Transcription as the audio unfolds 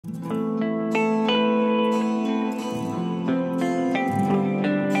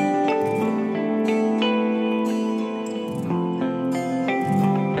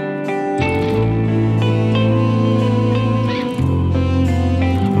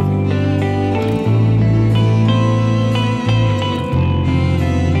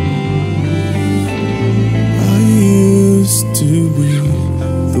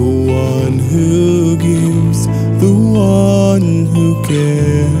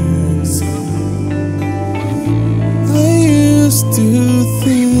to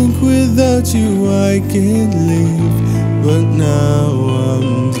think without you I can't live, but now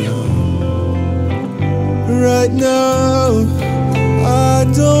I'm done. Right now, I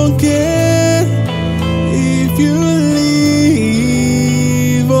don't care if you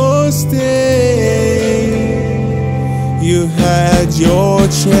leave or stay. You had your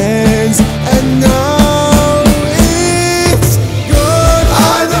chance and now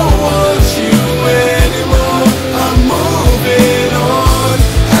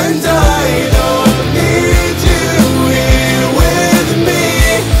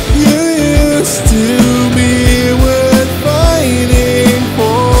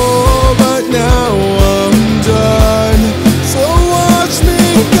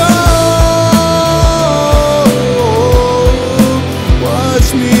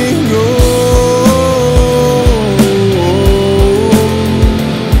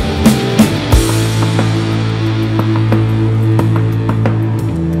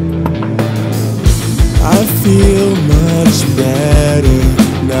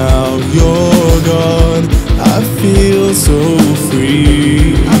so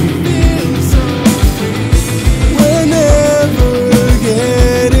free. We're never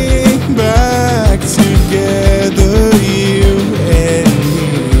getting back together, you and me.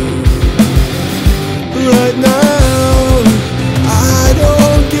 Right now, I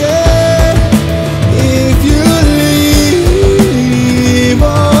don't care if you leave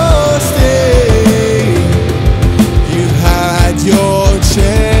or stay. You had your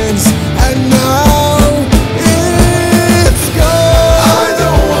chance and now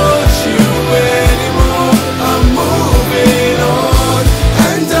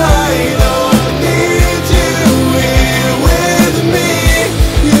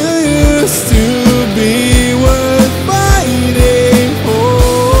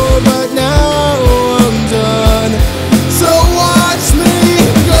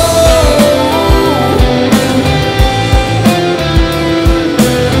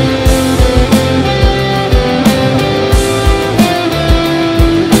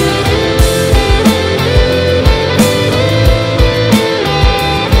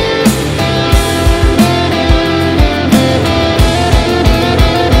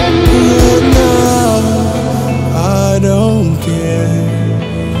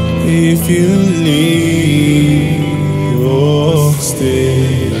if you leave or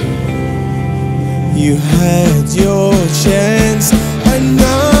stay. You had your chance